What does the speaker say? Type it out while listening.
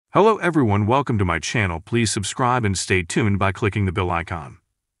Hello everyone, welcome to my channel. Please subscribe and stay tuned by clicking the bell icon.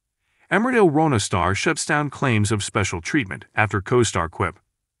 Emmerdale Rhona star shuts down claims of special treatment after co-star quip.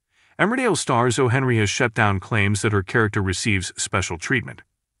 Emmerdale star Zoe Henry has shut down claims that her character receives special treatment.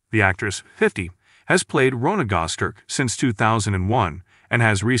 The actress, 50, has played Rhona Gosterk since 2001 and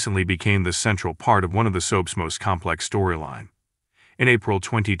has recently become the central part of one of the soap's most complex storyline. In April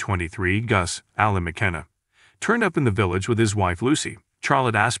 2023, Gus, Alan McKenna, turned up in the village with his wife Lucy,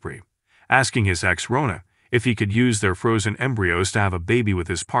 Charlotte Asprey, asking his ex Rhona if he could use their frozen embryos to have a baby with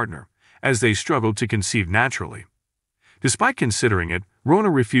his partner, as they struggled to conceive naturally. Despite considering it,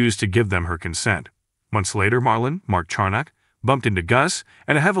 Rhona refused to give them her consent. Months later, Mark Charnock, bumped into Gus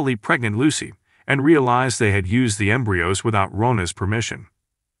and a heavily pregnant Lucy and realized they had used the embryos without Rhona's permission.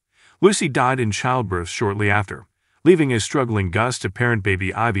 Lucy died in childbirth shortly after, leaving a struggling Gus to parent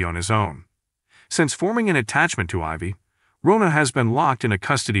baby Ivy on his own. Since forming an attachment to Ivy, Rhona has been locked in a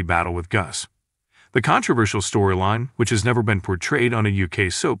custody battle with Gus. The controversial storyline, which has never been portrayed on a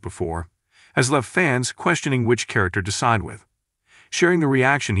UK soap before, has left fans questioning which character to side with. Sharing the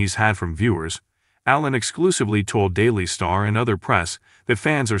reaction he's had from viewers, Alan exclusively told Daily Star and other press that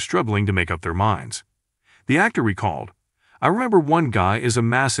fans are struggling to make up their minds. The actor recalled, "I remember one guy is a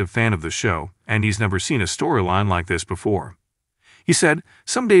massive fan of the show, and he's never seen a storyline like this before. He said,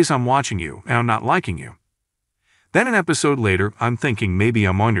 'Some days I'm watching you, and I'm not liking you.' Then an episode later, I'm thinking maybe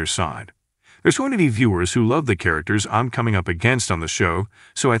I'm on your side. There's going to be viewers who love the characters I'm coming up against on the show,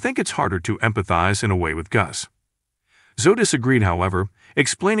 so I think it's harder to empathize in a way with Gus." Zoe disagreed, however,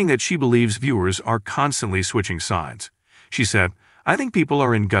 explaining that she believes viewers are constantly switching sides. She said, "I think people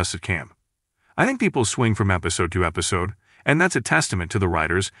are in Gus's camp. I think people swing from episode to episode, and that's a testament to the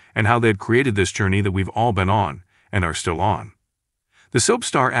writers and how they've created this journey that we've all been on and are still on." The soap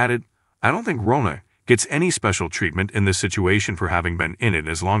star added, "I don't think Rhona gets any special treatment in this situation for having been in it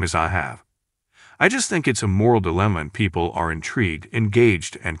as long as I have. I just think it's a moral dilemma and people are intrigued,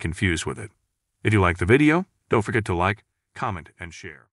 engaged, and confused with it." If you like the video, don't forget to like, comment, and share.